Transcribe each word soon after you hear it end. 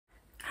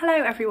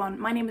Hello everyone,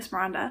 my name is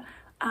Miranda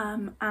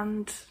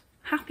and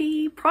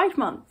happy Pride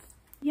Month!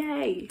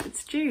 Yay!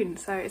 It's June,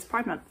 so it's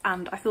Pride Month,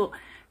 and I thought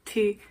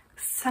to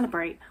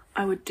celebrate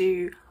I would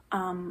do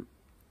a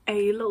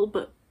little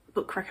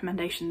book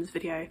recommendations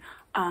video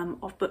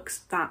of books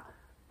that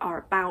are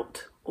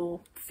about or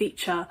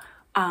feature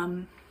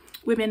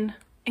women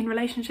in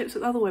relationships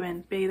with other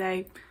women, be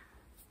they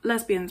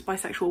lesbians,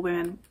 bisexual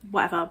women,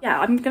 whatever. Yeah,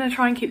 I'm gonna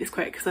try and keep this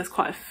quick because there's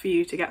quite a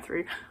few to get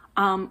through.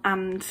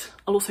 And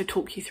I'll also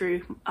talk you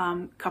through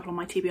a couple of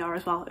my TBR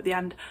as well at the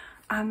end.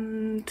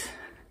 And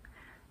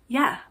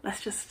yeah,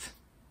 let's just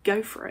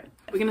go for it.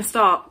 We're gonna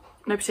start,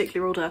 no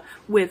particular order,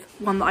 with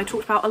one that I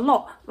talked about a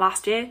lot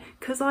last year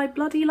because I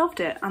bloody loved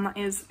it, and that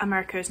is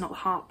America Is Not the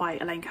Heart by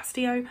Elaine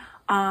Castillo.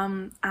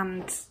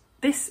 And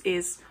this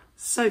is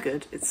so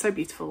good, it's so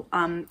beautiful.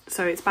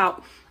 So it's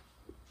about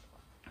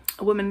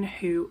a woman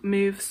who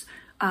moves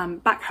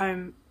back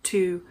home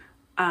to,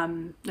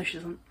 no she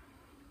doesn't.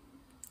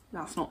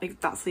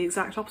 That's the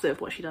exact opposite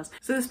of what she does.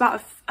 So this is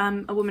about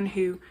a woman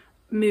who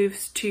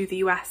moves to the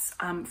US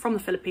from the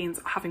Philippines,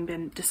 having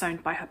been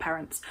disowned by her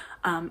parents,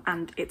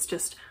 and it's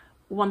just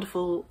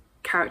wonderful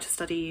character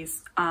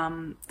studies,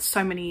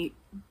 so many,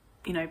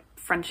 you know,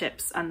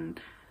 friendships,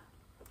 and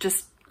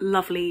just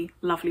lovely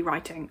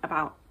writing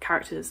about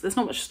characters. There's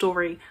not much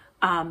story,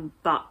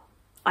 but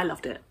I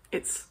loved it.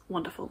 It's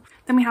wonderful.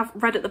 Then we have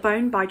Red at the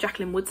Bone by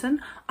Jacqueline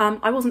Woodson.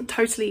 I wasn't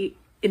totally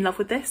in love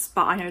with this,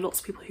 but I know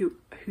lots of people who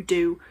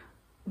do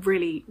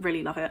really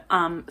love it.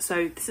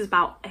 So this is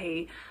about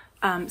a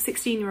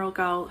 16-year-old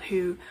girl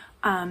who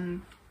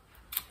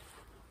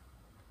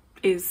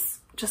is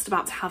just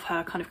about to have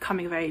her kind of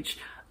coming of age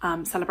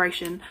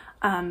celebration,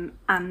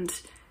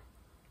 and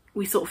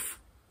we sort of,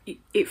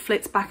 it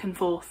flits back and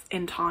forth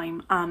in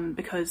time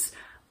because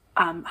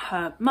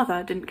her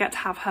mother didn't get to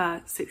have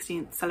her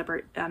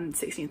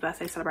 16th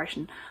birthday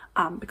celebration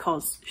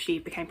because she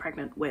became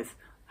pregnant with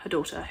her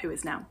daughter, who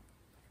is now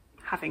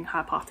having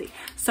her party.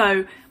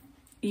 So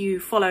you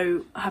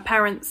follow her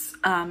parents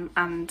and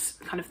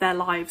kind of their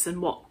lives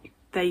and what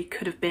they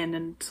could have been,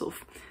 and sort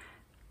of,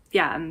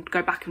 yeah, and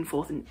go back and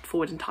forth and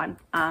forward in time.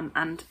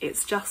 And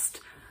it's just,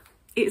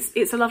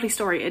 it's a lovely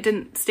story. It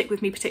didn't stick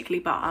with me particularly,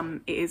 but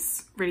it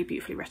is really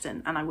beautifully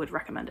written and I would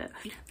recommend it.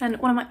 Then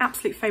one of my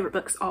absolute favourite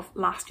books of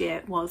last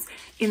year was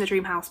In the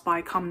Dream House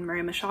by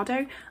Carmen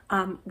Machado,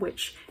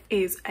 which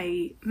is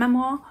a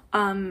memoir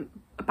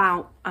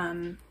about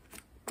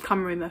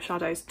Carmen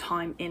Machado's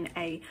time in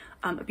a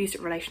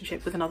abusive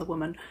relationship with another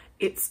woman.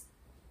 It's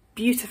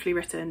beautifully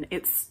written,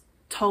 it's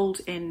told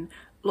in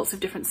lots of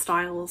different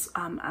styles,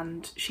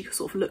 and she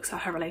sort of looks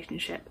at her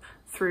relationship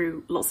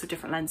through lots of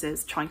different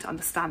lenses, trying to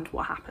understand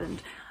what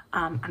happened,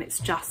 and it's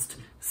just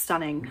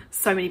stunning.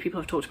 So many people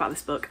have talked about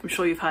this book, I'm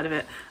sure you've heard of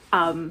it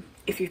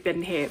if you've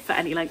been here for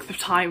any length of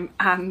time,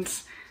 and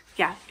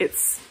yeah,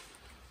 it's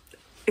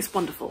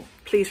wonderful.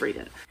 Please read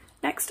it.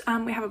 Next,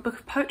 we have a book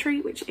of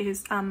poetry, which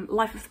is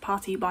Life of the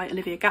Party by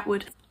Olivia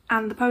Gatwood.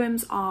 And the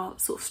poems are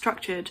sort of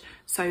structured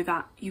so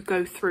that you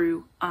go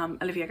through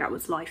Olivia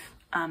Gatwood's life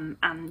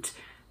and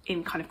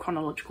in kind of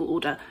chronological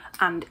order.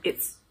 And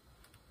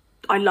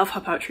I love her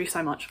poetry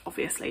so much,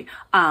 obviously.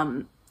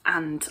 And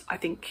I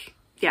think,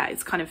 yeah,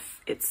 it's kind of,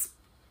 it's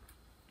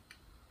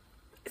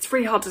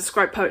really hard to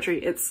describe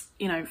poetry. It's,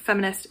 you know,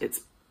 feminist,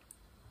 it's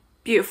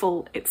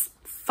beautiful, it's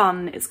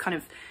fun, it's kind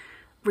of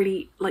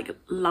really like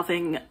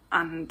loving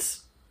and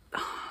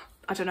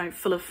I don't know,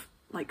 full of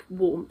like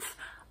warmth,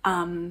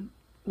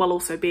 while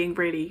also being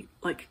really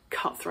like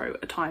cutthroat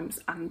at times.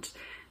 And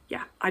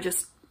yeah, I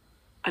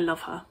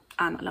love her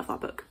and I love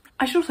that book.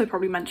 I should also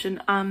probably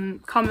mention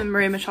Carmen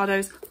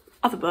Machado's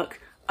other book,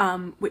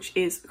 which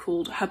is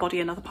called Her Body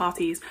and Other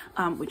Parties,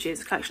 which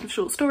is a collection of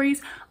short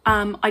stories.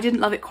 I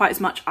didn't love it quite as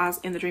much as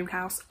In the Dream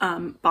House,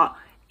 but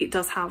it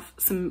does have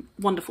some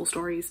wonderful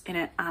stories in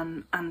it,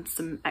 and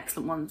some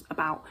excellent ones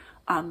about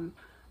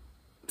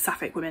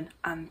Sapphic women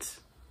and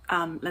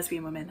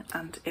lesbian women,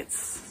 and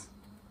it's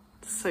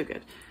so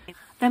good.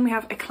 Then we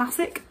have a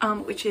classic,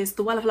 which is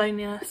The Well of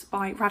Loneliness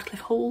by Radclyffe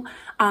Hall.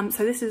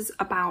 So this is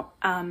about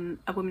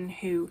a woman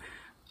who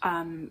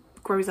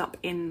grows up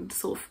in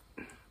sort of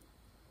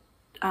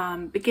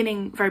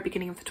very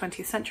beginning of the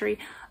 20th century,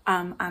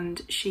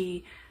 and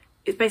she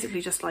is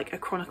basically just like a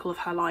chronicle of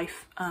her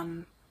life.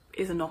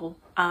 Is a novel,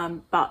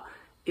 but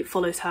it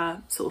follows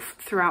her sort of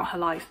throughout her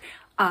life,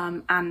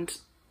 and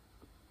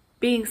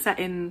being set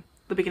in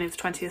the beginning of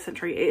the 20th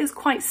century, it is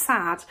quite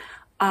sad.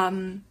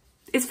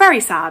 It's very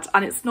sad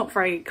and it's not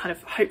very kind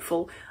of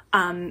hopeful,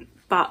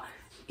 but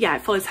yeah,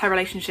 it follows her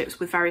relationships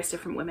with various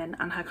different women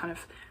and her kind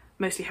of,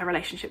 mostly her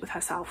relationship with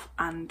herself.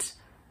 And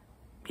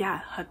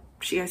yeah,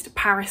 she goes to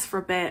Paris for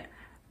a bit.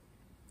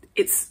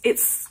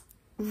 It's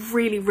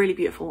really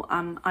beautiful,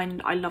 and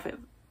I love it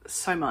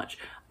so much,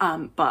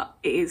 but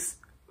it is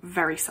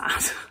very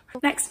sad.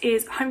 Next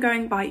is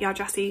Homegoing by Yaa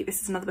Gyasi.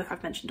 This is another book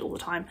I've mentioned all the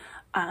time,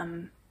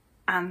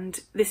 and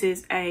this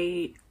is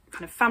a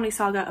kind of family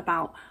saga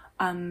about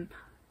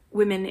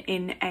women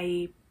in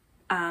a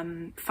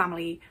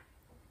family.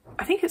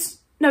 I think it's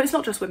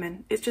not just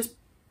women, it's just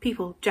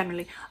people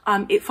generally.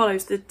 It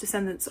follows the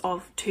descendants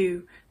of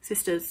two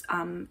sisters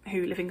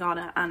who live in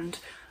Ghana, and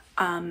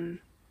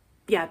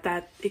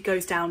yeah, it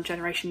goes down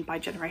generation by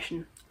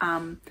generation,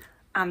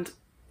 and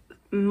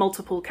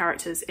multiple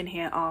characters in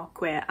here are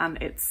queer, and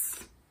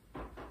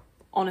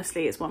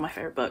honestly, it's one of my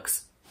favourite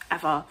books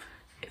ever.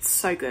 It's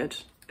so good.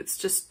 It's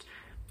just,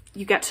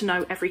 you get to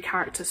know every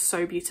character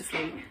so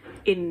beautifully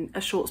in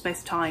a short space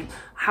of time.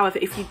 However,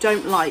 if you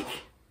don't like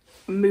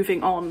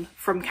moving on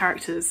from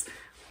characters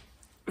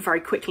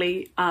very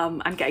quickly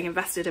and getting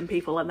invested in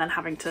people and then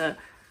having to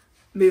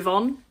move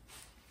on,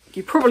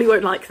 you probably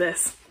won't like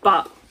this,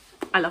 but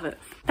I love it.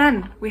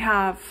 Then we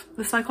have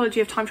The Psychology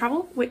of Time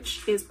Travel,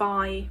 which is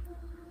by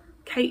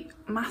Kate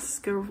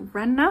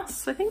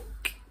Mascarenhas, I think.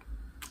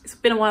 It's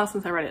been a while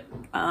since I read it,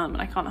 and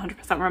I can't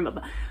 100%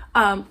 remember,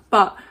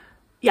 but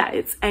yeah,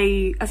 it's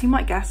as you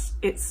might guess,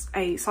 it's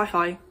a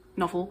sci-fi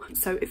novel.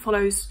 So it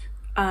follows,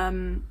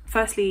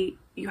 firstly,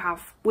 you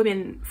have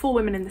four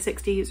women in the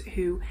 60s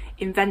who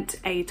invent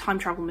a time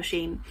travel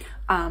machine,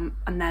 and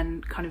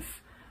then kind of,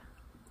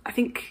 I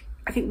think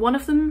one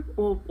of them,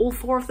 or all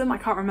four of them, I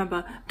can't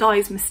remember,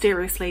 dies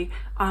mysteriously,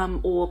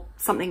 or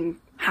something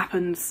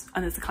happens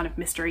and there's a kind of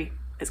mystery.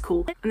 It's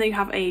cool. And then you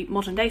have a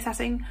modern day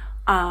setting,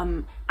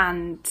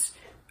 and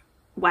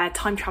where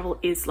time travel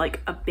is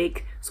like a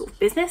big sort of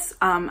business,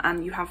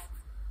 and you have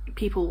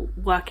people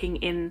working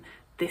in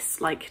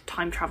this like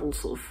time travel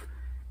sort of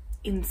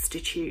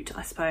institute,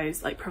 I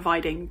suppose, like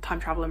providing time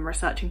travel and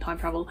researching time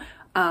travel,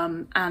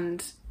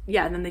 and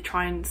yeah, and then they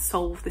try and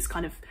solve this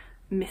kind of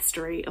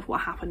mystery of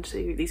what happened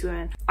to these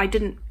women. I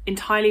didn't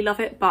entirely love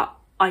it, but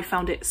I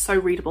found it so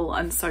readable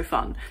and so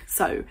fun.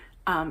 So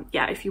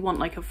yeah, if you want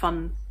like a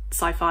fun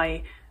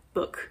sci-fi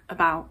book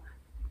about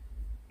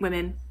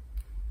women,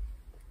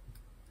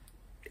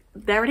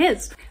 there it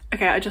is.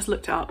 Okay, I just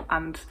looked it up,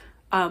 and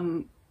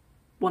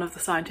one of the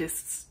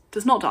scientists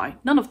does not die.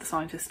 None of the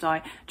scientists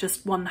die,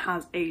 just one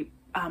has a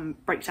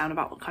breakdown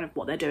about kind of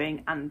what they're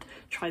doing and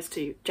tries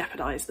to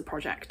jeopardize the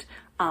project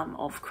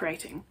of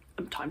creating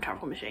a time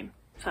travel machine.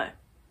 So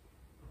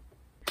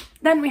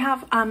then we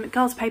have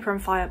Girls, Paper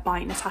and Fire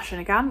by Natasha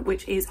Ngan,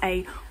 which is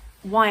a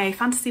YA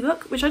fantasy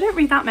book, which I don't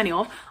read that many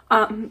of,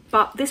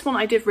 but this one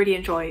I did really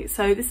enjoy.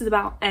 So this is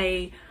about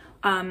a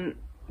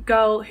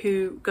girl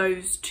who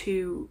goes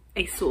to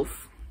a sort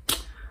of,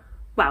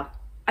 well,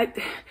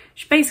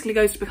 she basically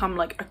goes to become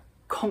like a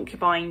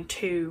concubine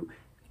to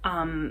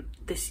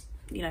this,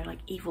 you know, like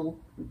evil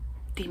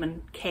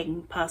demon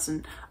king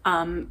person.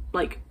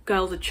 Like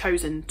girls are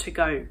chosen to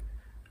go,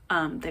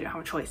 they don't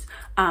have a choice,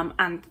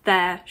 and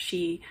there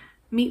she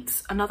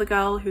meets another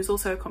girl who's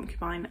also a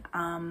concubine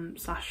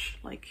slash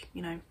like,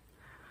 you know,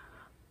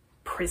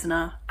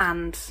 prisoner,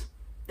 and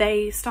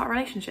they start a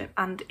relationship,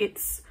 and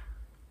it's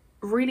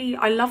really,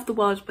 I love the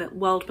world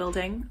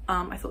building.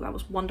 I thought that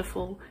was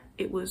wonderful.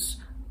 It was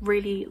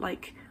really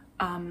like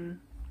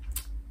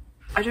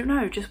I don't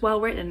know, just well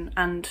written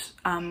and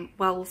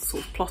well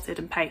sort of plotted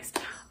and paced.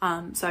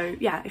 So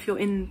yeah, if you're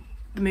in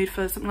the mood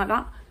for something like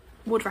that,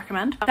 would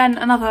recommend. Then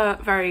another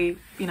very,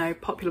 you know,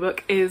 popular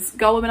book is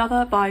Girl, Woman,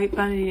 Other by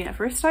Bernadine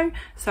Evaristo.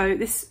 So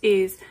this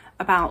is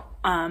about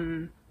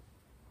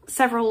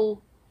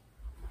several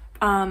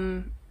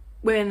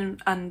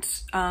women and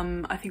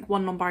I think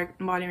one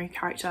non-binary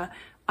character,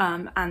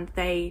 and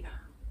they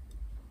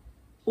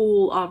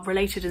all are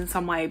related in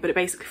some way, but it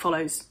basically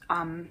follows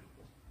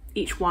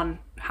each one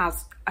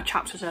has a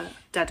chapter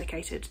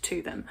dedicated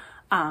to them,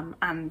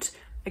 and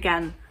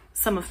again,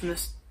 some of them are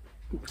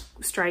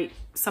straight,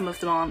 some of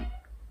them aren't.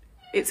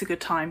 It's a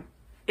good time,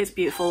 it's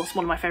beautiful, it's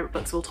one of my favourite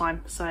books of all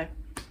time, so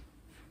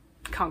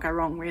can't go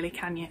wrong really,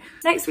 can you?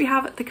 Next we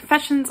have The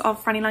Confessions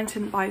of Frannie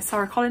Langton by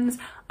Sara Collins,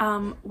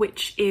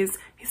 which is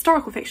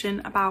historical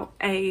fiction about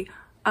a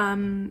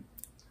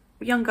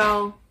young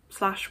girl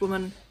slash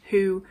woman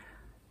who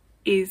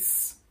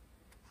is,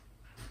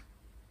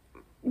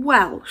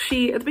 well,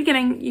 she, at the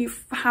beginning you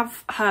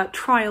have her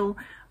trial,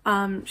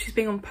 she's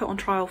being put on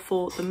trial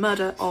for the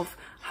murder of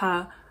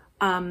her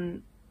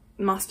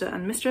master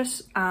and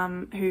mistress,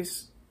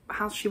 whose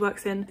house she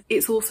works in.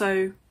 It's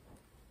also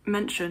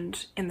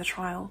mentioned in the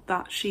trial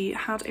that she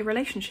had a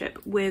relationship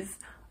with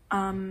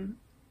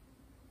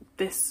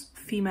this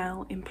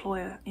female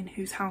employer in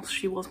whose house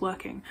she was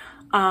working,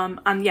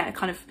 and yeah, it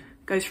kind of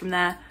goes from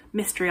there.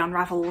 Mystery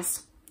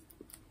unravels.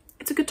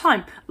 It's a good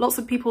time. Lots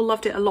of people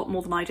loved it a lot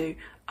more than I do,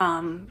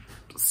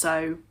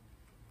 so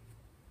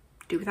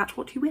do with that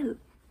what you will.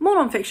 More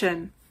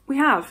non-fiction. We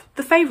have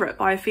The Favourite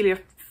by Ophelia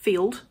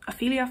Field.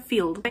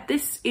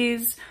 This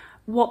is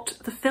what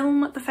the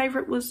film The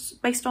Favourite was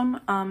based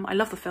on. I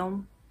love the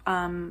film.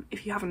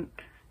 If you haven't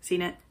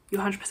seen it, you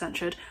 100%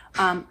 should.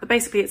 But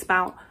basically it's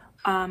about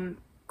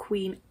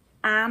Queen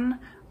Anne,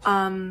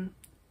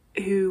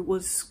 who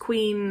was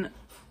queen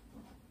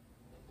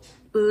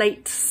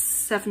late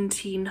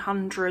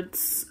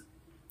 1700s,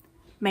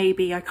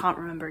 maybe, I can't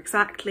remember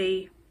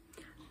exactly.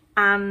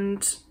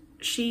 And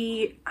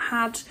she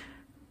had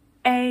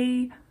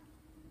a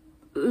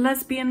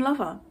lesbian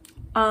lover,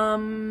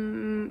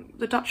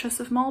 the Duchess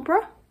of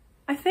Marlborough,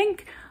 I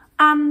think.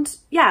 And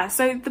yeah,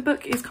 so the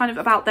book is kind of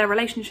about their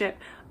relationship,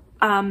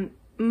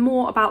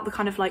 more about the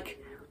kind of like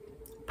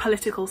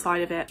political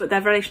side of it, but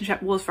their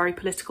relationship was very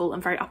political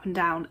and very up and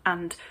down,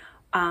 and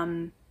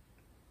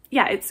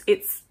yeah,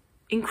 it's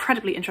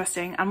incredibly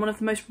interesting and one of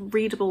the most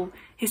readable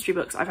history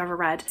books I've ever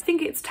read. I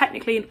think it's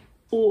technically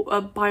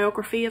a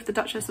biography of the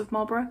Duchess of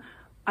Marlborough,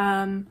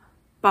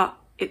 but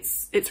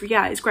it's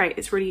great.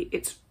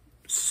 It's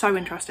so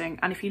interesting,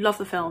 and if you love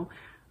the film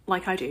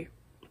like I do,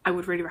 I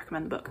would really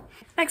recommend the book.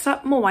 Next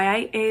up, more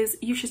YA, is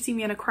You Should See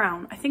Me in a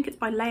Crown. I think it's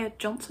by Leah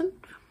Johnson.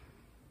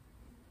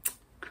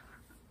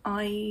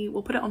 I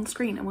will put it on the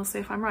screen and we'll see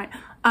if I'm right.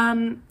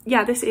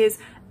 Yeah, this is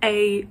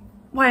a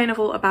YA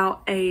novel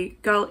about a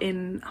girl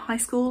in high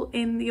school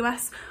in the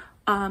US,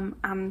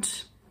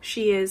 and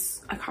she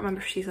is, I can't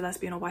remember if she's a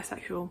lesbian or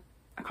bisexual,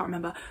 I can't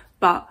remember,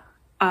 but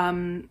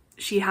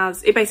she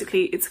has,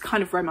 it's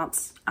kind of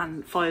romance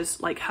and follows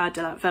like her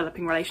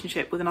developing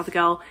relationship with another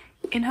girl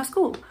in her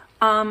school.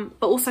 But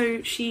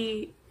also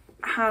she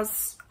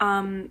has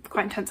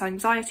quite intense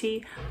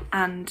anxiety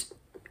and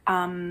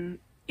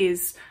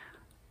is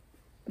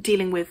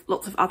dealing with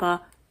lots of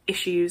other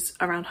issues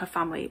around her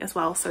family as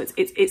well. So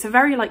it's a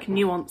very like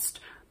nuanced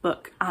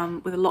book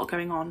with a lot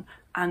going on,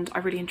 and I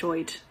really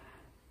enjoyed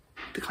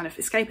the kind of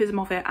escapism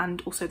of it,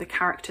 and also the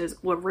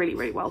characters were really,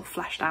 really well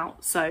fleshed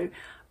out. So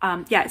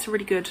yeah, it's a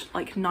really good,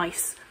 like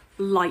nice,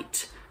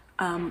 light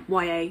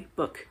YA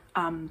book.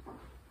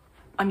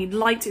 I mean,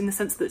 light in the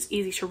sense that it's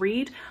easy to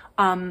read,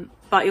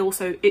 but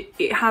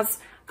it has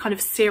kind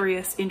of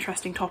serious,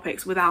 interesting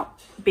topics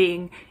without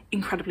being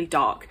incredibly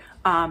dark.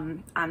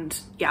 And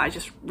yeah, I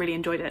just really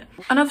enjoyed it.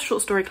 Another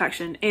short story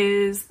collection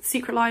is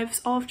Secret Lives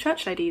of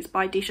Church Ladies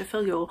by Deesha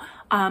Philyaw.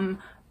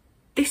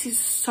 This is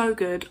so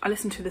good. I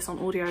listened to this on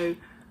audio,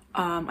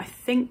 I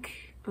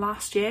think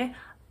last year,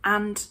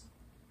 and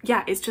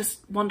yeah, it's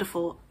just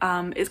wonderful.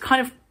 It's kind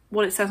of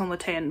what it says on the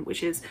tin,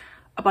 which is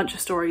a bunch of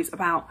stories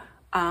about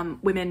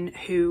women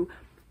who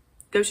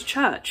go to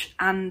church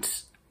and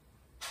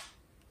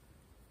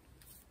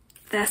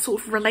their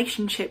sort of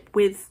relationship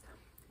with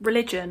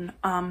religion,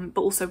 but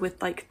also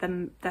with like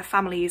their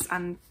families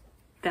and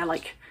their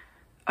like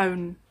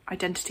own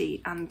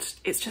identity, and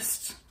it's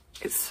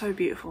so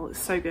beautiful, it's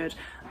so good.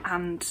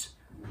 And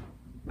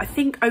I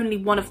think only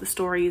one of the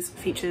stories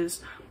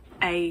features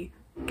a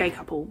gay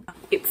couple.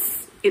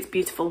 It's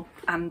beautiful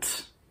and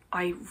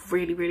I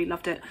really, really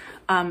loved it.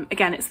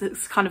 Again,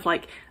 it's kind of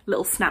like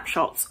little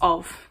snapshots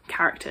of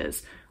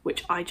characters,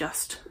 which I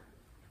just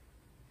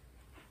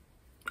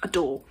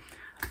adore.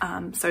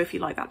 So if you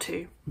like that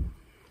too,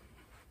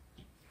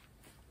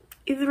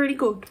 it's really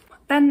good.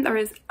 Then there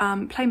is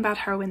Plain Bad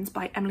Heroines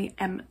by Emily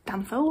M.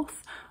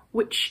 Danfoth,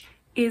 which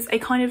is a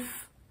kind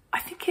of, I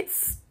think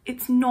it's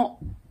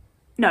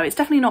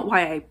definitely not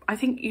YA. I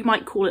think you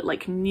might call it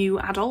like new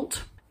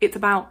adult. It's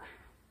about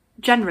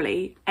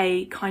generally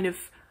a kind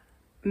of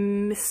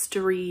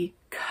mystery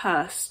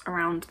curse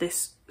around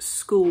this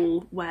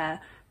school where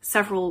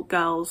several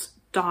girls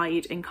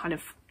died in kind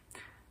of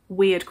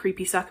weird,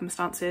 creepy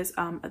circumstances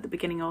at the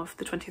beginning of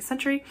the 20th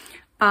century.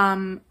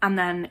 And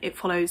then it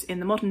follows in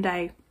the modern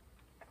day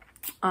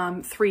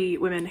 3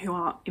 women who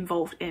are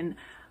involved in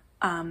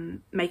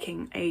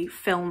making a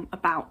film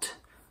about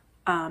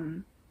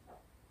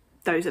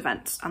those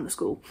events and the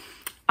school.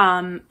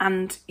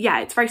 And yeah,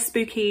 it's very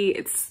spooky.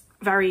 It's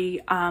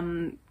very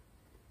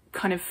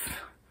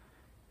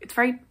it's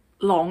very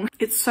long.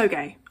 It's so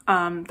gay.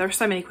 There are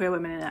so many queer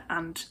women in it,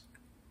 and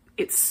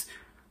it's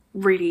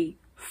really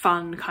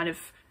fun, kind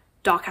of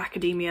dark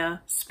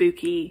academia,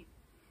 spooky-ness.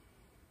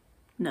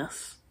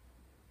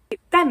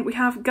 Then we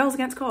have Girls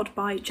Against God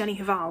by Jenny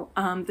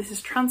Hval. This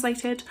is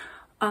translated,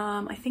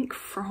 I think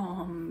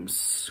from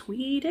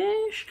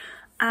Swedish,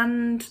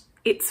 and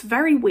it's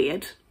very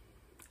weird.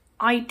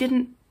 I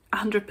didn't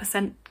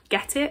 100%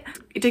 get it.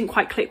 It didn't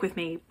quite click with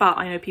me, but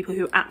I know people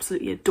who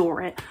absolutely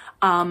adore it.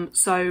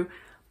 So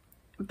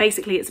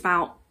basically it's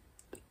about,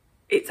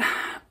 it's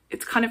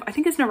kind of, I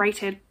think it's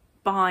narrated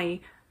by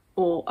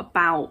or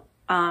about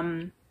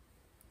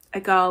a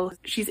girl.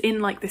 She's in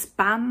like this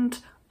band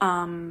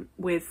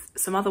with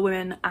some other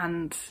women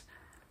and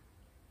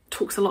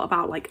talks a lot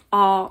about like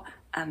art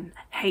and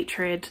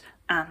hatred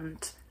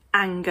and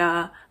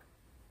anger.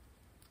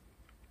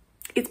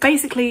 It's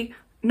basically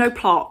no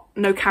plot,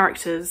 no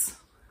characters,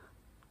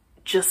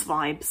 just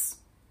vibes.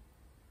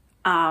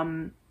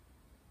 A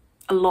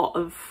lot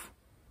of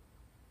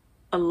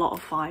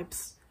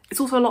vibes. It's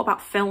also a lot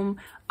about film,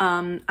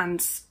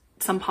 and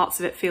some parts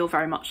of it feel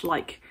very much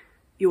like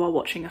you are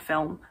watching a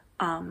film,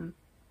 a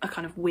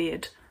kind of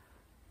weird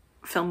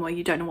film where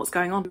you don't know what's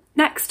going on.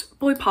 Next,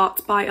 Boy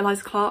Parts by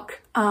Eliza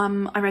Clark.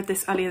 I read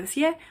this earlier this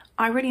year.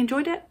 I really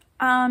enjoyed it.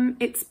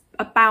 It's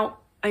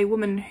about a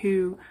woman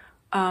who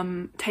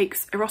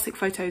takes erotic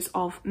photos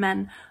of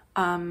men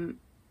and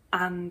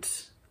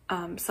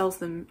sells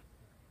them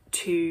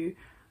to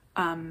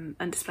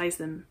and displays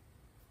them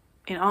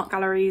in art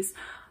galleries,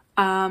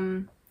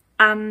 and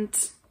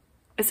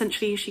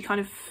essentially she kind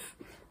of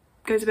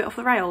goes a bit off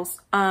the rails,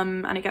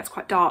 and it gets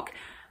quite dark.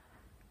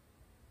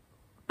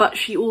 but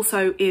she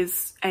also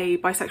is a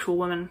bisexual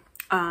woman,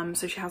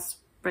 so she has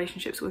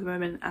relationships with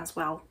women as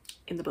well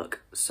in the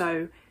book.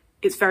 So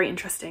it's very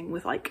interesting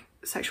with like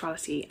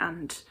sexuality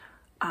and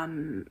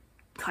kind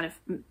of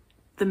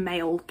the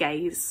male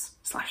gaze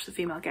 / the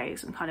female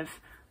gaze, and kind of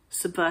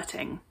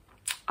subverting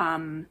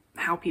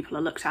how people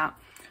are looked at.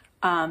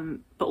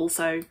 But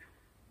also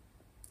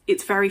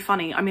it's very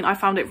funny. I mean, I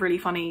found it really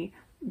funny.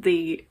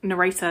 The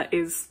narrator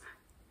is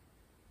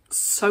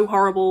so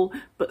horrible,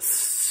 but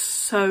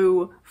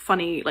so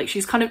funny. Like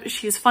she's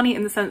funny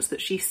in the sense that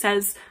she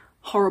says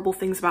horrible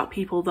things about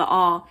people that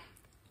are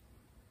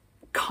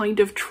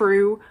kind of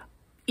true,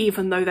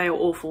 even though they are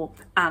awful.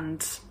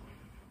 And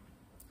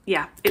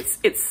yeah,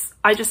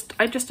 I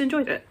just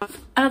enjoyed it.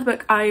 Another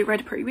book I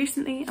read pretty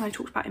recently, and I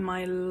talked about in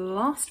my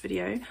last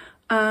video,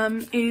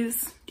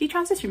 is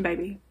Detransition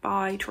Baby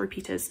by Tori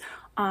Peters.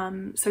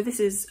 So this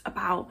is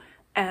about,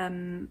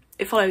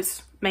 it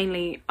follows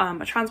mainly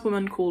a trans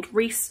woman called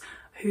Reese,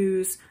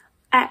 whose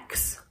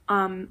ex,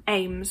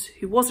 Ames,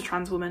 who was a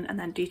trans woman and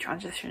then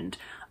detransitioned,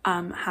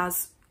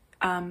 has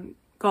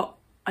got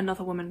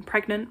another woman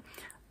pregnant,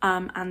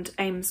 and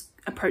Ames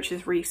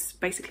approaches Reese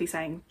basically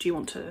saying, do you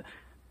want to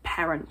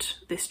parent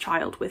this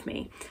child with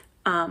me?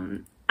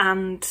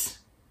 And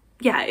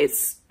yeah,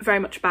 it's very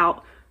much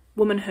about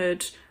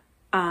womanhood,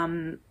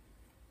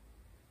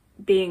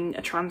 being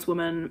a trans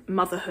woman,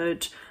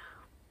 motherhood,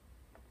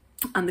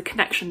 and the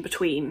connection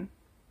between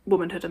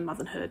womanhood and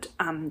motherhood.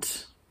 And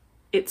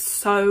it's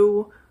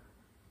so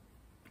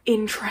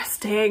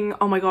interesting.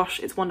 Oh my gosh,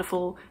 it's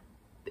wonderful.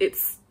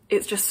 It's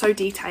just so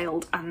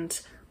detailed and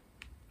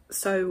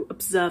so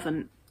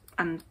observant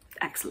and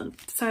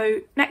excellent.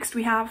 So next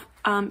we have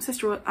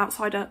Sister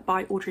Outsider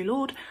by Audre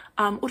Lorde.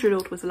 Audre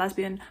Lorde was a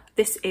lesbian.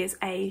 This is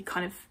a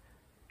kind of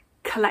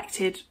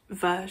collected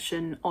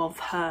version of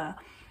her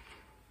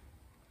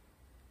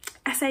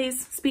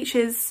essays,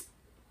 speeches,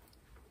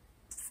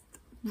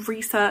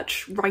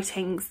 research,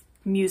 writings,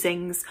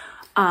 musings.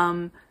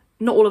 Not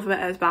all of it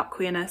is about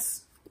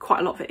queerness, quite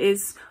a lot of it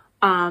is.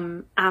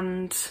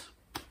 And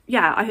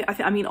yeah,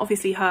 I mean,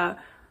 obviously her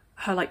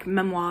like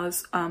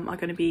memoirs are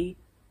going to be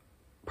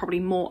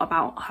probably more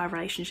about her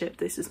relationship.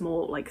 This is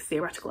more like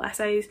theoretical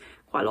essays,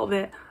 quite a lot of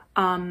it.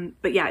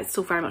 But yeah, it's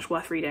still very much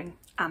worth reading,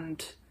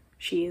 and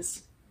she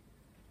is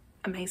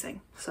amazing.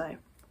 So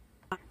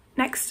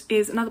next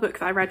is another book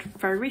that I read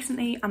very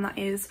recently, and that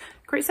is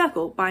Great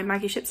Circle by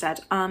Maggie Shipstead.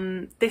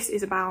 This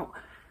is about,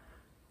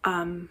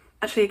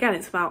 actually again,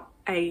 it's about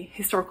a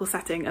historical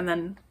setting and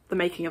then the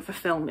making of a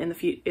film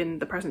in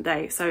the present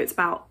day. So it's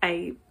about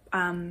a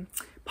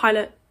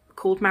pilot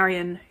called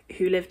Marion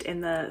who lived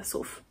in the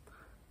sort of,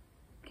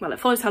 well, it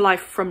follows her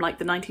life from like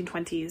the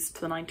 1920s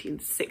to the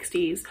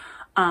 1960s,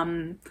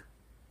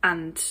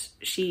 and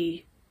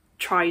she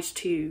tried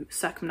to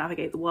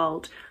circumnavigate the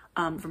world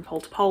from pole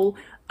to pole,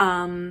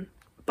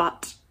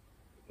 but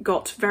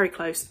got very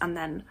close and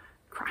then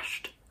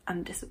crashed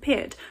and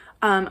disappeared.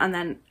 And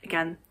then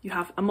again, you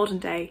have a modern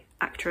day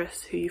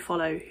actress who you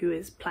follow who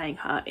is playing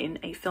her in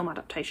a film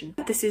adaptation.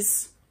 This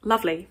is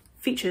lovely,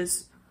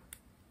 features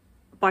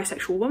a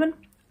bisexual woman,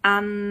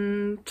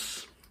 and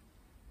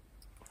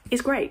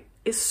is great.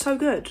 It's so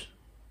good.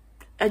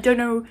 I don't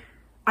know,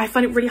 I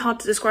find it really hard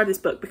to describe this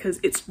book because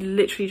it's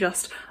literally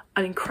just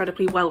an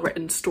incredibly well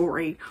written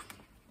story,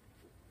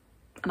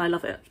 and I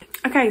love it.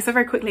 Okay, so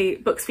very quickly,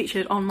 books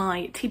featured on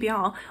my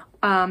TBR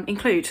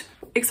include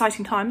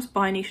Exciting Times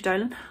by Anisha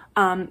Dolan.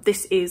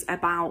 This is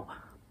about,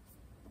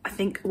 I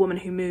think, a woman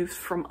who moves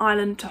from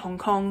Ireland to Hong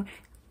Kong.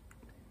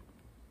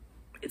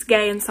 It's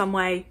gay in some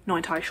way, not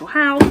entirely sure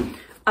how.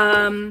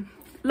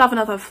 Love and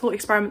Other Thought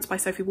Experiments by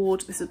Sophie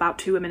Ward. This is about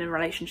two women in a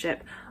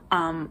relationship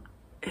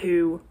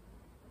who,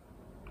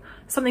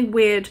 something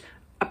weird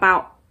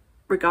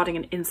regarding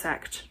an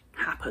insect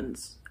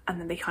happens, and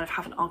then they kind of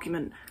have an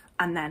argument,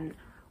 and then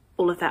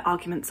all of their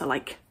arguments are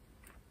like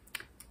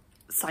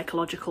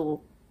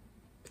psychological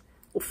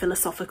or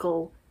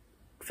philosophical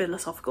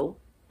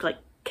like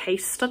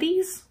case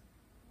studies.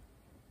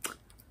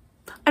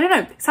 I don't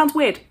know, it sounds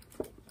weird.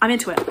 I'm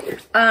into it.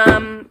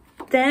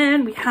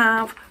 Then we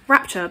have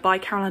Rapture by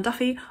Caroline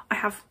Duffy. I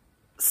have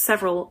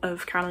several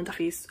of Caroline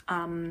Duffy's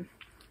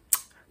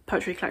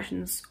poetry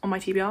collections on my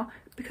TBR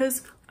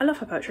because I love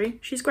her poetry.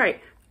 She's great.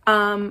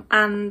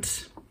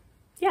 And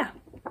yeah,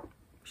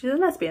 she's a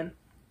lesbian.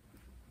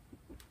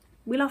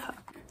 We love her.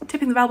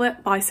 Tipping the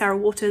Velvet by Sarah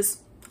Waters.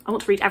 I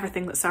want to read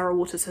everything that Sarah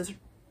Waters has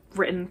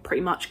written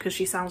pretty much because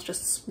she sounds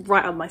just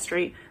right up my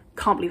street.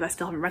 Can't believe I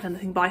still haven't read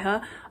anything by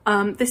her.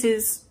 This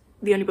is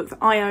the only book that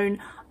I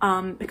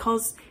own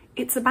because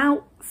it's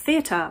about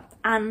theatre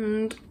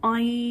and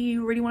I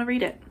really want to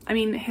read it. I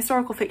mean,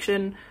 historical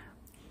fiction,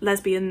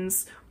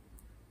 lesbians,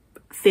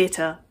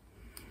 theatre,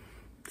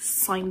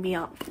 sign me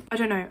up. I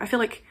don't know, I feel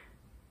like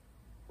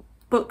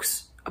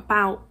books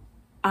about,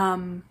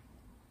 you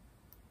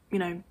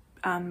know,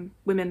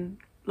 women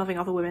loving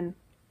other women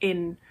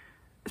in,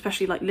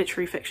 especially like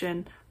literary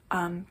fiction,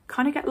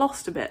 kind of get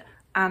lost a bit,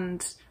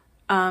 and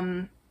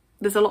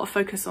there's a lot of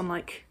focus on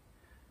like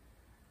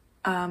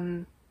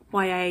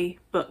YA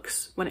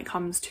books when it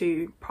comes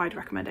to Pride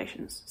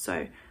recommendations. So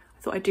I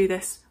thought I'd do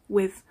this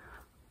with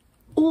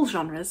all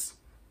genres,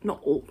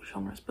 not all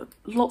genres, but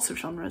lots of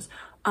genres,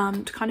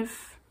 to kind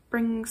of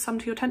bring some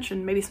to your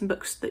attention, maybe some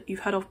books that you've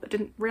heard of but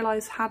didn't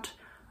realise had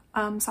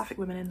Sapphic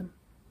women in them.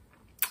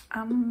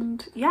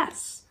 And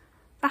yes,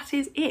 that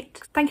is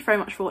it. Thank you very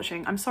much for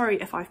watching. I'm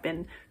sorry if I've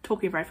been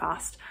talking very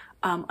fast.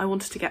 I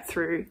wanted to get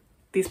through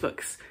these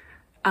books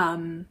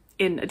in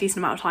a decent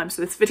amount of time,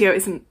 so this video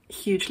isn't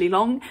hugely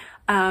long,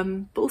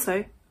 but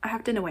also I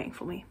have dinner waiting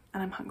for me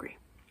and I'm hungry.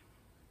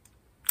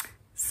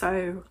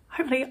 So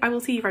hopefully I will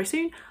see you very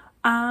soon,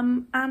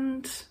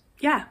 and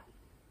yeah,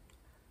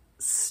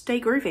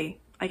 stay groovy,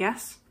 I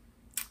guess.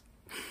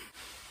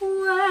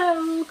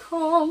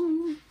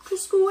 Welcome to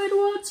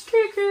Squidward's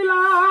Tiki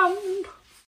Land.